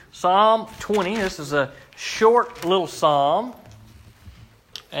Psalm 20. This is a short little psalm,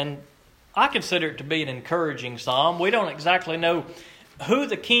 and I consider it to be an encouraging psalm. We don't exactly know who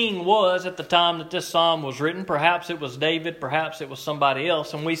the king was at the time that this psalm was written. Perhaps it was David, perhaps it was somebody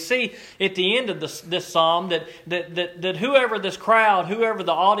else. And we see at the end of this psalm that whoever this crowd, whoever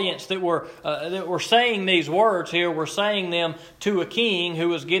the audience that were saying these words here, were saying them to a king who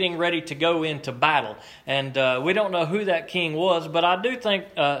was getting ready to go into battle. And we don't know who that king was, but I do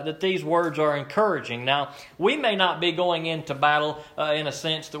think that these words are encouraging. Now, we may not be going into battle in a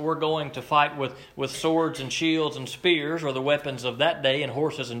sense that we're going to fight with swords and shields and spears or the weapons of that day and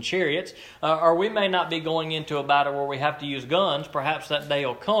horses and chariots, or we may not be going into a battle where we have to use guns. Perhaps that day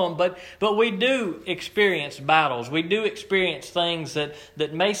will come, but we do experience battles. We do experience things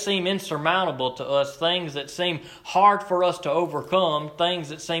that may seem insurmountable to us, things that seem hard for us to overcome, things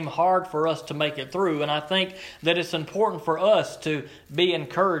that seem hard for us to make it through. And I think that it's important for us to be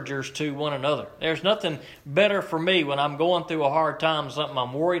encouragers to one another. There's nothing better for me when I'm going through a hard time, something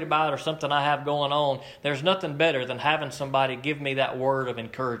I'm worried about or something I have going on. There's nothing better than having somebody give me that word of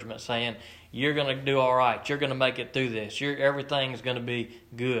encouragement saying, you're going to do all right. You're going to make it through this. Everything's going to be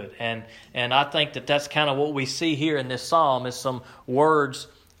good. And I think that that's kind of what we see here in this psalm is some words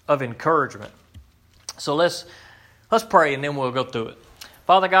of encouragement. So let's pray and then we'll go through it.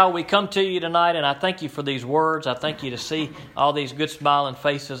 Father God, we come to you tonight, and I thank you for these words. I thank you to see all these good smiling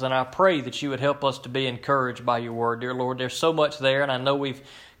faces, and I pray that you would help us to be encouraged by your word. Dear Lord, there's so much there, and I know we've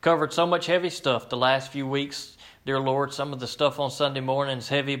covered so much heavy stuff the last few weeks. Dear Lord, some of the stuff on Sunday morning is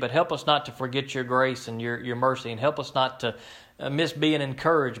heavy, but help us not to forget your grace and your mercy, and help us not to miss being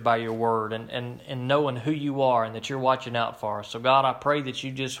encouraged by your word and knowing who you are and that you're watching out for us. So God, I pray that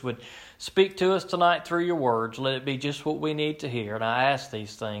you just would speak to us tonight through your words. Let it be just what we need to hear. And I ask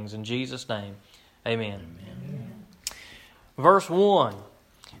these things in Jesus' name. Amen. Amen. Verse 1.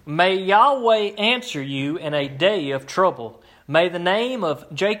 May Yahweh answer you in a day of trouble. May the name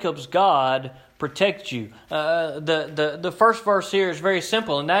of Jacob's God protect you. The first verse here is very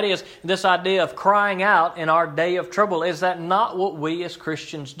simple, and that is this idea of crying out in our day of trouble. Is that not what we as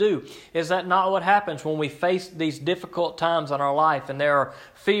Christians do? Is that not what happens when we face these difficult times in our life and there are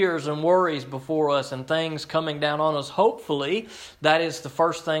fears and worries before us and things coming down on us? Hopefully, that is the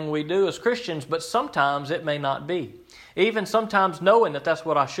first thing we do as Christians, but sometimes it may not be. Even sometimes knowing that that's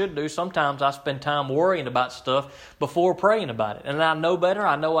what I should do, sometimes I spend time worrying about stuff before praying about it. And I know better.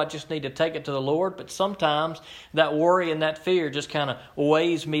 I know I just need to take it to the Lord. But sometimes that worry and that fear just kind of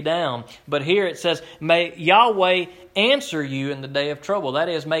weighs me down. But here it says, may Yahweh answer you in the day of trouble. That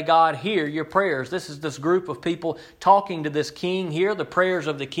is, may God hear your prayers. This is this group of people talking to this king here. The prayers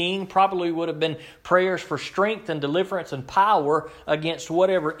of the king probably would have been prayers for strength and deliverance and power against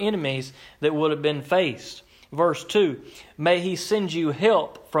whatever enemies that would have been faced. Verse 2, may he send you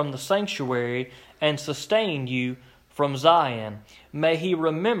help from the sanctuary and sustain you from Zion. May he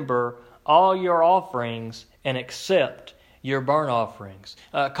remember all your offerings and accept your burnt offerings.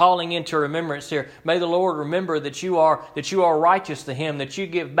 Calling into remembrance here, may the Lord remember that you are righteous to Him, that you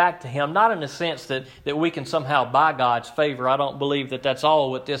give back to Him, not in the sense that we can somehow buy God's favor. I don't believe that that's all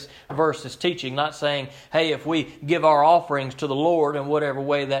what this verse is teaching. Not saying, hey, if we give our offerings to the Lord in whatever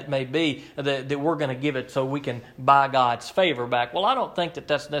way that may be, that we're going to give it so we can buy God's favor back. Well, I don't think that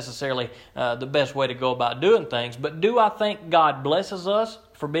that's necessarily the best way to go about doing things. But do I think God blesses us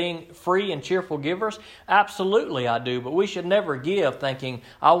for being free and cheerful givers? Absolutely I do, but we should never give thinking,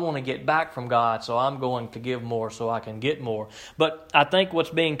 I want to get back from God, so I'm going to give more so I can get more. But I think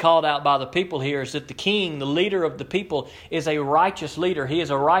what's being called out by the people here is that the king, the leader of the people, is a righteous leader. He is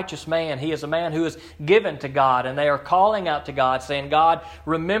a righteous man. He is a man who is given to God, and they are calling out to God, saying, God,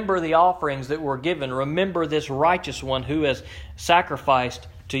 remember the offerings that were given. Remember this righteous one who has sacrificed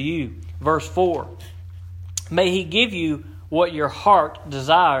to you. Verse 4, may He give you what your heart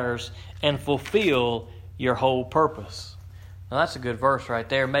desires and fulfill your whole purpose. Now that's a good verse right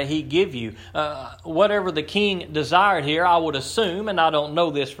there. May He give you whatever the king desired here. I would assume, and I don't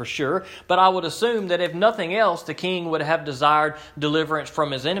know this for sure, but I would assume that if nothing else, the king would have desired deliverance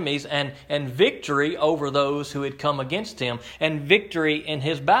from his enemies and victory over those who had come against him and victory in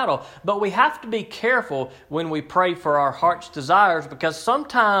his battle. But we have to be careful when we pray for our heart's desires, because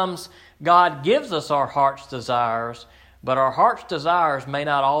sometimes God gives us our heart's desires, but our heart's desires may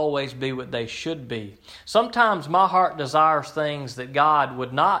not always be what they should be. Sometimes my heart desires things that God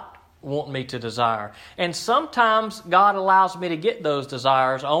would not want me to desire. And sometimes God allows me to get those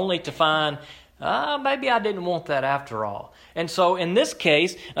desires only to find maybe I didn't want that after all. And so in this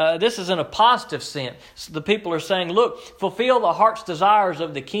case, this is in a positive sense. The people are saying, look, fulfill the heart's desires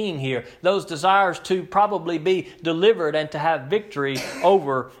of the king here. Those desires to probably be delivered and to have victory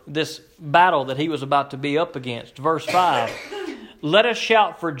over this battle that he was about to be up against. Verse 5, let us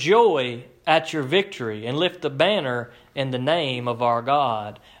shout for joy at your victory and lift the banner in the name of our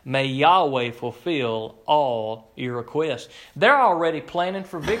God. May Yahweh fulfill all your requests. They're already planning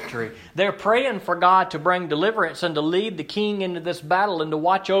for victory. They're praying for God to bring deliverance and to lead the king into this battle and to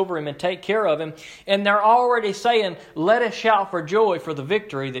watch over him and take care of him. And they're already saying, let us shout for joy for the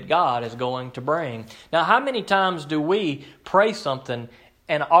victory that God is going to bring. Now, how many times do we pray something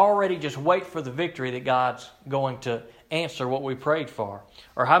and already just wait for the victory that God's going to answer what we prayed for?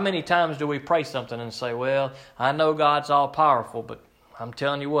 Or how many times do we pray something and say, well, I know God's all powerful, but I'm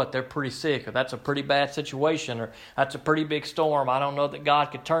telling you what, they're pretty sick, or that's a pretty bad situation, or that's a pretty big storm. I don't know that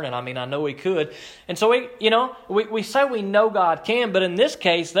God could turn it. I mean, I know He could. And so we say we know God can, but in this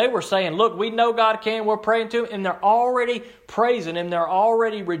case, they were saying, look, we know God can, we're praying to Him, and they're already praising Him. They're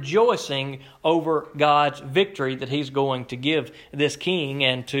already rejoicing over God's victory that He's going to give this king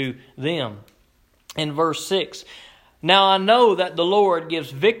and to them. In verse 6, now I know that the Lord gives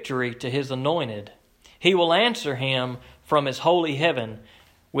victory to His anointed. He will answer him from His holy heaven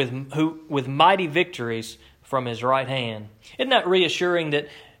with mighty victories from His right hand. Isn't that reassuring that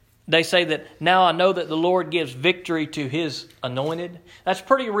they say that now I know that the Lord gives victory to His anointed? That's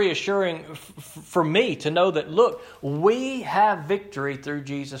pretty reassuring for me to know that, look, we have victory through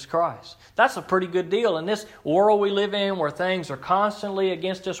Jesus Christ. That's a pretty good deal. In this world we live in where things are constantly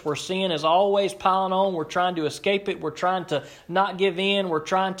against us, where sin is always piling on, we're trying to escape it, we're trying to not give in, we're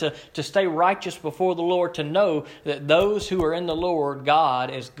trying to stay righteous before the Lord, to know that those who are in the Lord,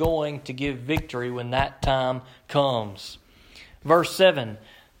 God is going to give victory when that time comes. Verse 7,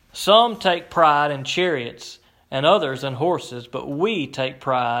 some take pride in chariots and others in horses, but we take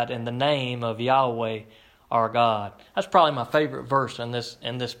pride in the name of Yahweh our God. That's probably my favorite verse in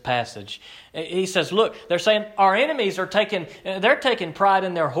this passage. He says, look, they're saying our enemies are taking pride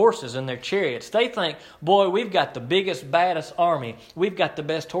in their horses and their chariots. They think, boy, we've got the biggest, baddest army. We've got the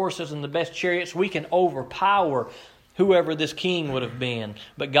best horses and the best chariots. We can overpower whoever this king would have been.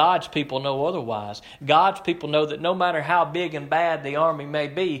 But God's people know otherwise. God's people know that no matter how big and bad the army may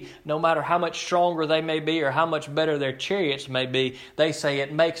be, no matter how much stronger they may be or how much better their chariots may be, they say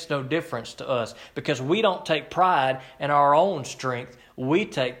it makes no difference to us, because we don't take pride in our own strength. We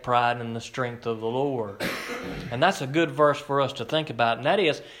take pride in the strength of the Lord. And that's a good verse for us to think about. And that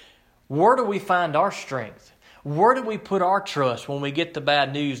is, where do we find our strength? Where do we put our trust when we get the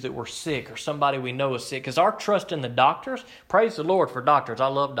bad news that we're sick or somebody we know is sick? Is our trust in the doctors? Praise the Lord for doctors. I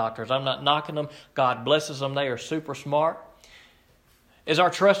love doctors. I'm not knocking them. God blesses them. They are super smart. Is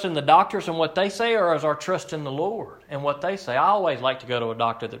our trust in the doctors and what they say, or is our trust in the Lord and what they say? I always like to go to a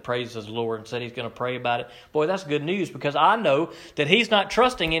doctor that praises the Lord and said he's going to pray about it. Boy, that's good news, because I know that he's not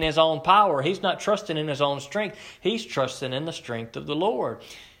trusting in his own power. He's not trusting in his own strength. He's trusting in the strength of the Lord.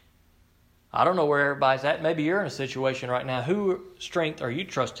 I don't know where everybody's at. Maybe you're in a situation right now. Whose strength are you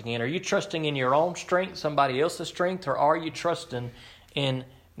trusting in? Are you trusting in your own strength, somebody else's strength, or are you trusting in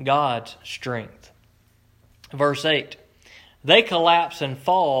God's strength? Verse 8, they collapse and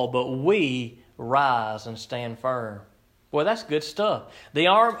fall, but we rise and stand firm. Boy, that's good stuff. The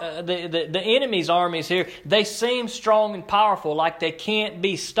enemy's armies here, they seem strong and powerful, like they can't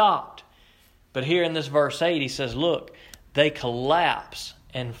be stopped. But here in this verse 8, he says, look, they collapse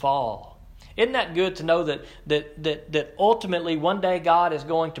and fall. Isn't that good to know that ultimately one day God is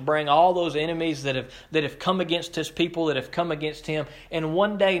going to bring all those enemies that have come against His people, that have come against Him, and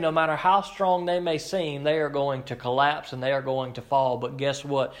one day, no matter how strong they may seem, they are going to collapse and they are going to fall. But guess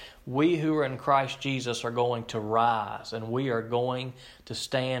what? We who are in Christ Jesus are going to rise, and we are going to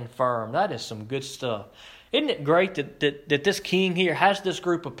stand firm. That is some good stuff. Isn't it great that this king here has this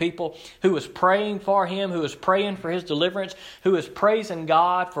group of people who is praying for him, who is praying for his deliverance, who is praising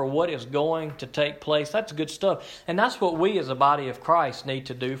God for what is going to take place? That's good stuff. And that's what we as a body of Christ need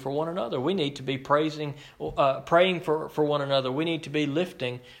to do for one another. We need to be praying for one another. We need to be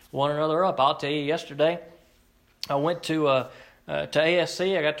lifting one another up. I'll tell you, yesterday I went to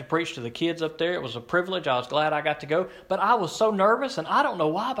ASC. I got to preach to the kids up there. It was a privilege. I was glad I got to go. But I was so nervous, and I don't know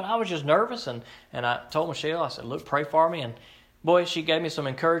why, but I was just nervous. And I told Michelle, I said, look, pray for me. And boy, she gave me some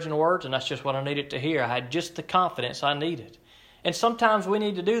encouraging words, and that's just what I needed to hear. I had just the confidence I needed. And sometimes we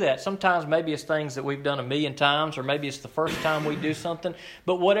need to do that. Sometimes maybe it's things that we've done 1,000,000 times, or maybe it's the first time we do something.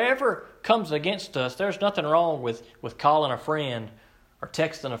 But whatever comes against us, there's nothing wrong with calling a friend or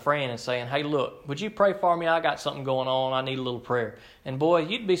texting a friend and saying, hey, look, would you pray for me? I got something going on. I need a little prayer. And boy,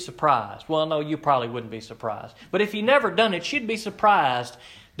 you'd be surprised. Well, no, you probably wouldn't be surprised. But if you never done it, you'd be surprised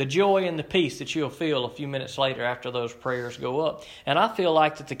the joy and the peace that you'll feel a few minutes later after those prayers go up. And I feel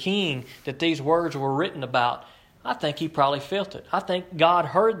like that the king that these words were written about, I think he probably felt it. I think God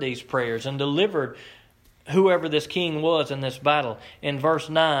heard these prayers and delivered whoever this king was in this battle. In verse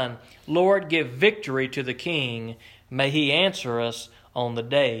 9, Lord, give victory to the king. May he answer us on the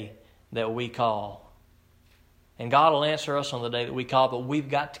day that we call. And God will answer us on the day that we call, but we've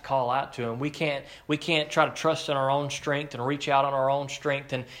got to call out to Him. We can't try to trust in our own strength and reach out on our own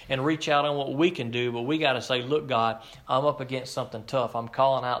strength and reach out on what we can do, but we got to say, look, God, I'm up against something tough. I'm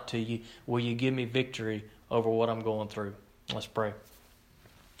calling out to you. Will you give me victory over what I'm going through? Let's pray.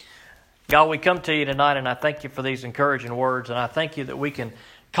 God, we come to you tonight, and I thank you for these encouraging words, and I thank you that we can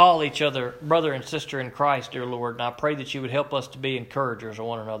call each other brother and sister in Christ, dear Lord. And I pray that you would help us to be encouragers of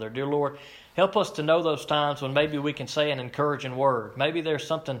one another. Dear Lord, help us to know those times when maybe we can say an encouraging word. Maybe there's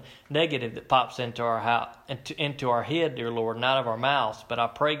something negative that pops into our head, dear Lord, and out of our mouths. But I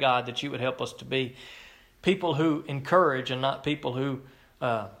pray, God, that you would help us to be people who encourage and not people who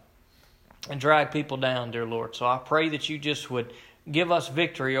drag people down, dear Lord. So I pray that you just would give us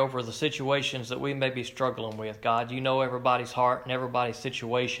victory over the situations that we may be struggling with. God, you know everybody's heart and everybody's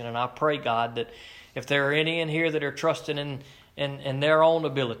situation. And I pray, God, that if there are any in here that are trusting in their own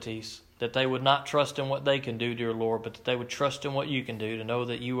abilities, that they would not trust in what they can do, dear Lord, but that they would trust in what you can do, to know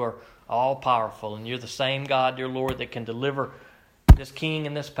that you are all-powerful. And you're the same God, dear Lord, that can deliver this king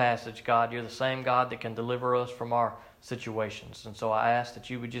in this passage, God. You're the same God that can deliver us from our situations. And so I ask that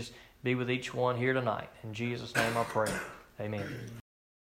you would just be with each one here tonight. In Jesus' name I pray. Amen.